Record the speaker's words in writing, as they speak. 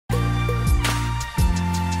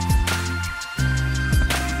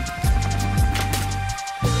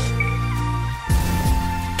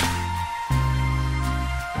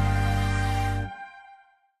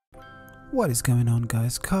What is going on,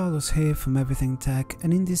 guys? Carlos here from Everything Tech,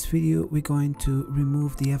 and in this video we're going to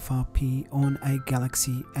remove the FRP on a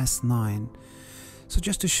Galaxy S9. So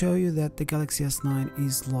just to show you that the Galaxy S9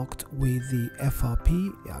 is locked with the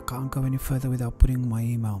FRP, I can't go any further without putting my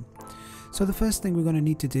email. So the first thing we're going to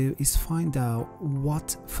need to do is find out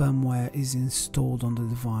what firmware is installed on the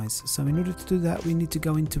device. So in order to do that, we need to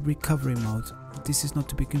go into recovery mode. This is not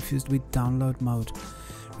to be confused with download mode.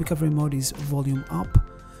 Recovery mode is volume up,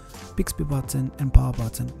 Bixby button and power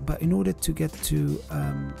button, but in order to get to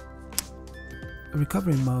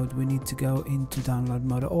recovery mode we need to go into download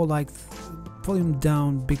mode, or like volume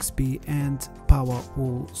down Bixby and power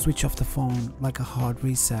will switch off the phone like a hard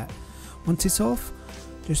reset. Once it's off,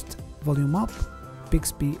 just volume up,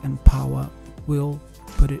 Bixby and power will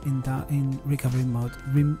put it in recovery mode.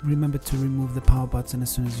 Remember to remove the power button as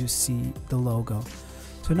soon as you see the logo.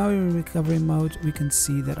 So now we're in recovery mode. We can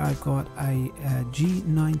see that I've got a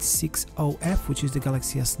G960F, which is the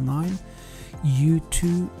Galaxy S9.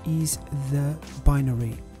 U2 is the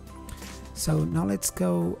binary. So now let's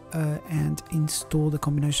go and install the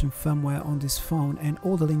combination firmware on this phone, and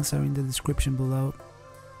all the links are in the description below.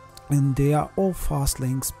 And they are all fast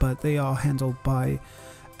links, but they are handled by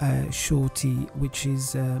Shorty, which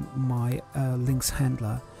is my links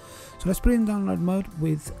handler. So let's put it in download mode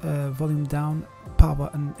with volume down, power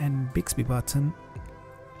button and Bixby button.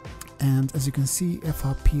 And as you can see,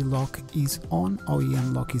 FRP lock is on,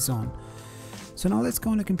 OEM lock is on. So now let's go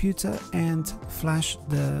on the computer and flash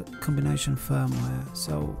the combination firmware.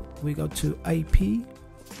 So we go to AP,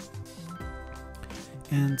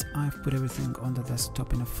 and I've put everything on the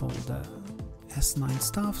desktop in a folder, S9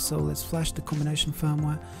 stuff. So let's flash the combination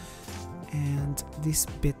firmware. And this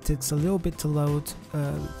bit takes a little bit to load.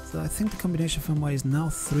 I think the combination firmware is now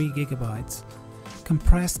 3 GB.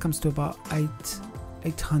 Compressed comes to about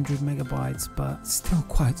 800 megabytes, but still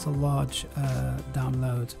quite a large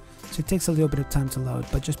download. So it takes a little bit of time to load,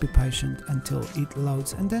 but just be patient until it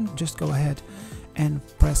loads, and then just go ahead and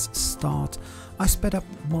press start. I sped up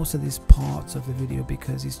most of these parts of the video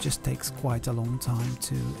because it just takes quite a long time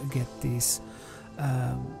to get this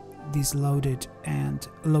loaded and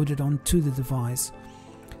loaded onto the device.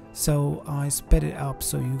 So I sped it up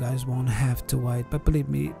so you guys won't have to wait, but believe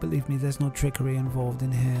me, there's no trickery involved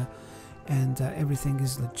in here, and everything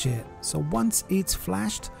is legit. So once it's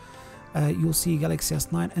flashed, you'll see Galaxy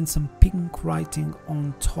S9 and some pink writing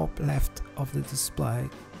on top left of the display,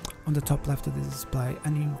 and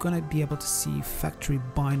you're gonna be able to see factory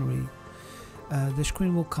binary. The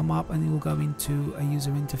screen will come up and it will go into a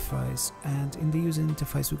user interface, and in the user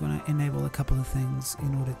interface we're going to enable a couple of things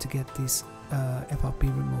in order to get this FRP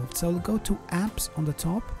removed. So we'll go to apps on the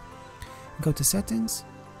top, go to settings,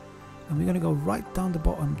 and we're going to go right down the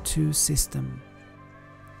bottom to system.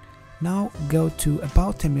 Now go to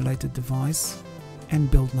about emulated device and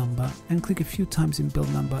build number, and click a few times in build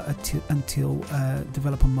number until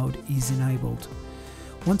developer mode is enabled.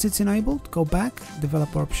 Once it's enabled, go back,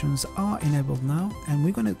 developer options are enabled now, and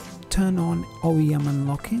we're going to turn on OEM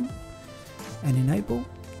unlocking and enable,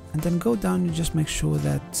 and then go down and just make sure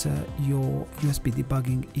that your USB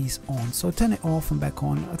debugging is on. So turn it off and back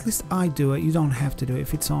on, at least I do it, you don't have to do it.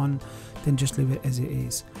 If it's on, then just leave it as it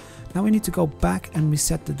is. Now we need to go back and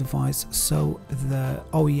reset the device so the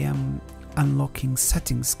OEM unlocking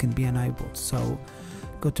settings can be enabled. So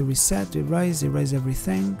go to reset, erase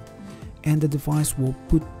everything, and the device will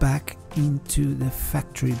put back into the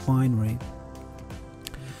factory binary.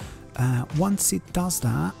 Once it does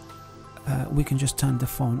that, we can just turn the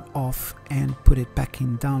phone off and put it back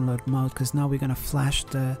in download mode, because now we're going to flash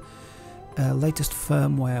the latest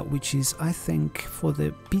firmware, which is, I think, for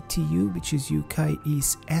the BTU, which is UK,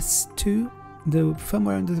 is S2. The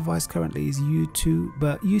firmware on the device currently is U2,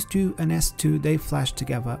 but U2 and S2, they flash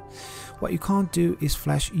together. What you can't do is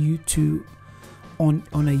flash U2 on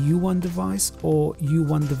a U1 device or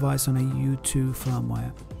U1 device on a U2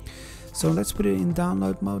 firmware. So let's put it in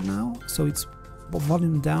download mode now. So it's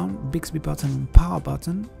volume down, Bixby button and power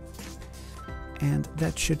button, and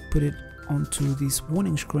that should put it onto this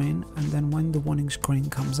warning screen. And then when the warning screen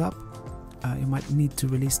comes up, you might need to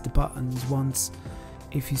release the buttons once.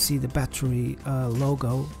 If you see the battery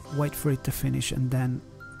logo, wait for it to finish and then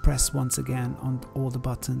press once again on all the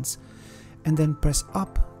buttons, and then press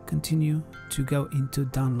up, continue to go into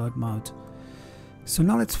download mode. So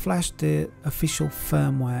now let's flash the official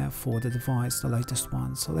firmware for the device, the latest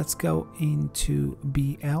one. So let's go into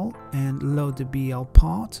BL and load the BL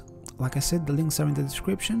part. Like I said, the links are in the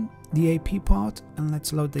description, the AP part, and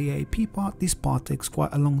let's load the AP part. This part takes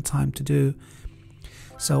quite a long time to do.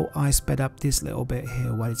 So I sped up this little bit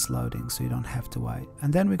here while it's loading, so you don't have to wait.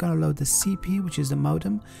 And then we're going to load the CP, which is the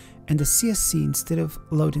modem, and the CSC. Instead of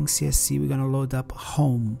loading CSC, we're going to load up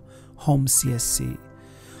home CSC.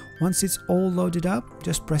 Once it's all loaded up,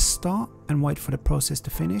 just press start and wait for the process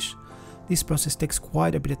to finish. This process takes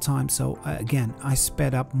quite a bit of time, so again, I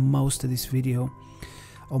sped up most of this video,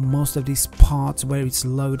 or most of these parts where it's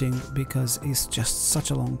loading, because it's just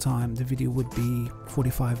such a long time. The video would be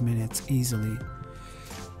 45 minutes easily.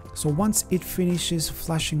 So once it finishes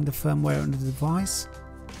flashing the firmware on the device,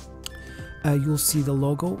 you'll see the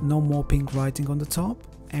logo, no more pink writing on the top,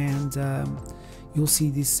 and you'll see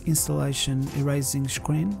this installation erasing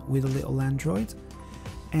screen with a little Android,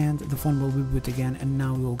 and the phone will reboot again, and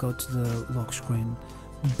now we will go to the lock screen.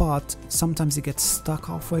 But sometimes it gets stuck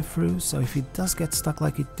halfway through, so if it does get stuck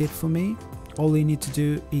like it did for me, all you need to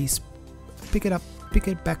do is pick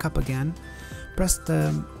it back up again, press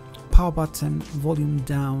the power button, volume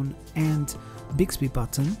down, and Bixby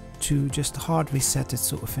button to just hard reset it,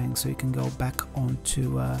 sort of thing, so you can go back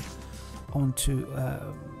onto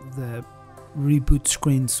the reboot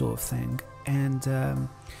screen, sort of thing. And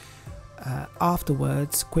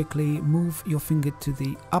afterwards, quickly move your finger to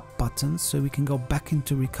the up button so we can go back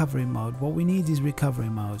into recovery mode. What we need is recovery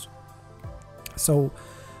mode. So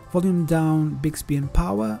volume down, Bixby and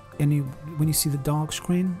power, and when you see the dark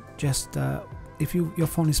screen, just if your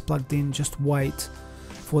phone is plugged in, just wait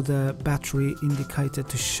for the battery indicator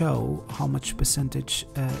to show how much percentage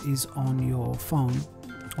is on your phone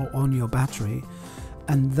or on your battery,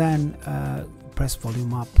 and then press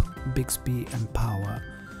volume up, Bixby and power,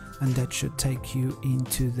 and that should take you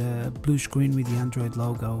into the blue screen with the Android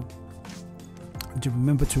logo.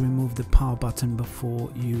 Remember to remove the power button before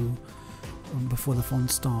the phone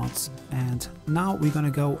starts. And now we're gonna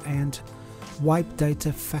go and wipe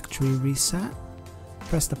data factory reset.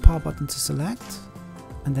 Press the power button to select,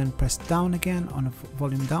 and then press down again on a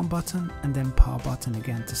volume down button, and then power button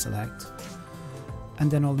again to select.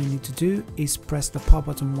 And then all you need to do is press the power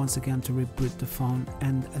button once again to reboot the phone,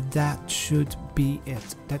 and that should be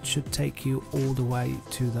it. That should take you all the way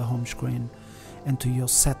to the home screen and to your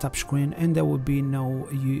setup screen, and there will be no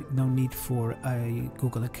need for a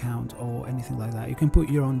Google account or anything like that. You can put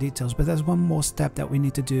your own details, but there's one more step that we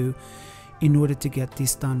need to do in order to get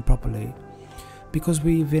this done properly. Because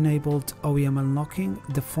we've enabled OEM unlocking,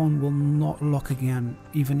 the phone will not lock again.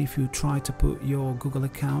 Even if you try to put your Google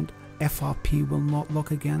account, FRP will not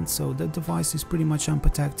lock again, so the device is pretty much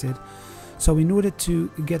unprotected. So in order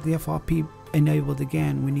to get the FRP enabled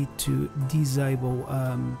again, we need to disable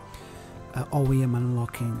OEM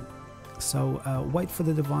unlocking. So wait for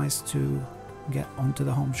the device to get onto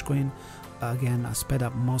the home screen. Again, I sped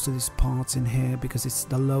up most of these parts in here because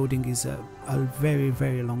the loading is a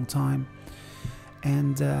very long time.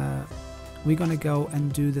 And we're gonna go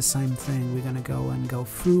and do the same thing. We're gonna go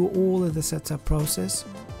through all of the setup process.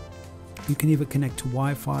 You can either connect to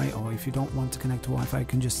Wi-Fi, or if you don't want to connect to Wi-Fi, you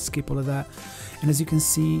can just skip all of that. And as you can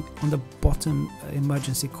see on the bottom,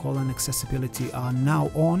 emergency call and accessibility are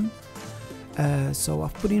now on. So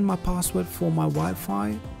I've put in my password for my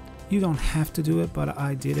Wi-Fi. You don't have to do it, but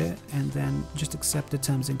I did it. And then just accept the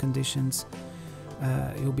terms and conditions.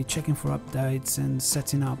 You'll be checking for updates and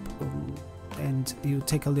setting up, and it'll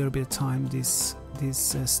take a little bit of time, this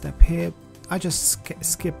step here. I just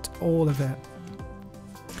skipped all of it.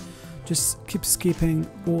 Just keep skipping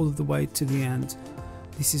all of the way to the end.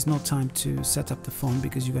 This is not time to set up the phone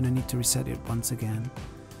because you're going to need to reset it once again.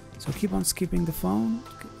 So keep on skipping the phone,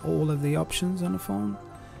 all of the options on the phone.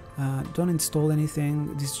 Don't install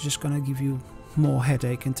anything. This is just going to give you more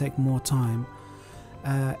headache and take more time.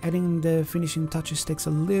 Adding the finishing touches takes a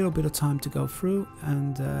little bit of time to go through,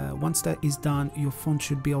 and once that is done, your phone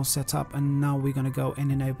should be all set up. And now we're going to go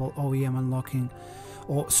and enable OEM unlocking,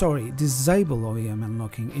 or sorry, disable OEM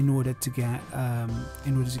unlocking in order to get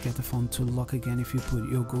the phone to lock again if you put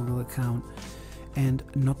your Google account, and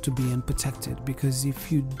not to be unprotected. Because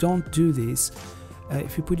if you don't do this,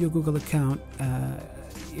 if you put your Google account,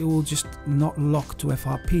 it will just not lock to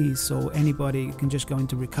FRP, so anybody can just go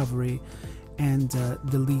into recovery and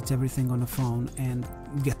delete everything on the phone and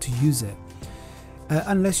get to use it.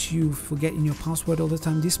 Unless you forget your password all the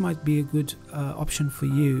time, this might be a good option for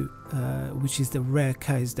you, which is the rare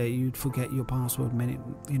case that you'd forget your password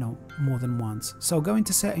more than once. So go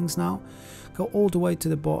into settings now, go all the way to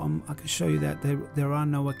the bottom. I can show you that there are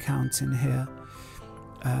no accounts in here.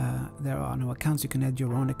 There are no accounts. You can add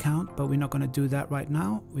your own account, but we're not going to do that right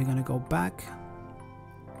now. We're going to go back.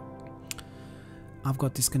 I've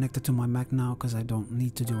got this connected to my Mac now because I don't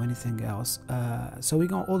need to do anything else. So we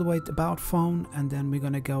go all the way to about phone, and then we're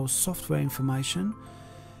going to go software information.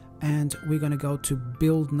 and we're going to go to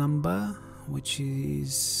build number, which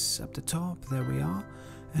is up the top. There we are,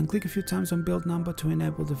 and click a few times on build number to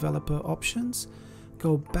enable developer options.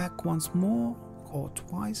 Go back once more or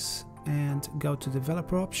twice and go to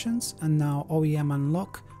developer options, and now OEM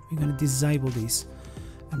unlock. We're going to disable this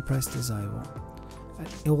and press disable.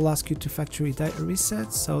 It will ask you to factory data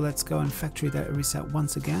reset, so let's go and factory data reset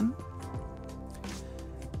once again.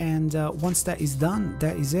 And once that is done,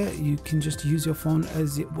 that is it. You can just use your phone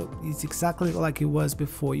as it's exactly like it was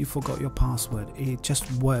before you forgot your password. It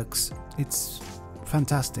just works. It's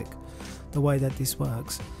fantastic the way that this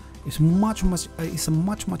works. It's a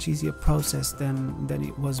much easier process than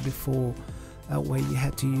it was before, where you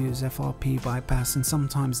had to use FRP bypass, and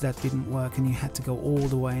sometimes that didn't work and you had to go all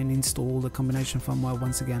the way and install the combination firmware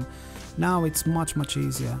once again. Now it's much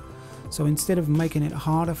easier. So instead of making it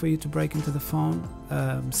harder for you to break into the phone,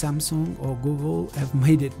 Samsung or Google have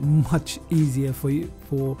made it much easier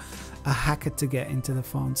for a hacker to get into the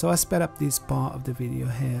phone. So I sped up this part of the video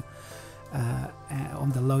here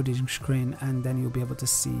on the loading screen, and then you'll be able to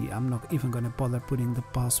see. I'm not even going to bother putting the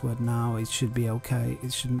password now. It should be okay.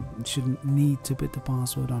 It shouldn't need to put the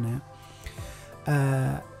password on it.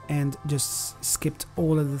 And just skipped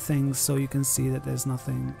all of the things, so you can see that there's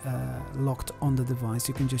nothing locked on the device.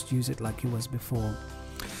 You can just use it like it was before.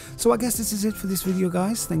 So I guess this is it for this video,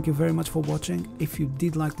 guys. Thank you very much for watching. If you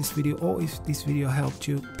did like this video, or if this video helped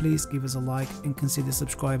you, please give us a like and consider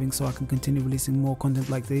subscribing so I can continue releasing more content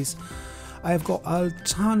like this. I have got a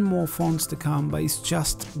ton more phones to come, but it's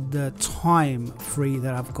just the time free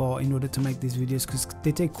that I've got in order to make these videos, because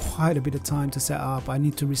they take quite a bit of time to set up. I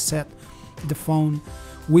need to reset the phone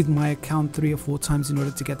with my account 3 or 4 times in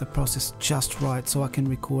order to get the process just right so I can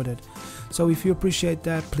record it. So if you appreciate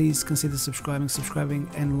that, please consider subscribing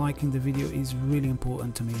and liking the video is really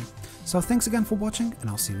important to me. So thanks again for watching, and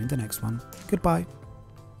I'll see you in the next one. Goodbye.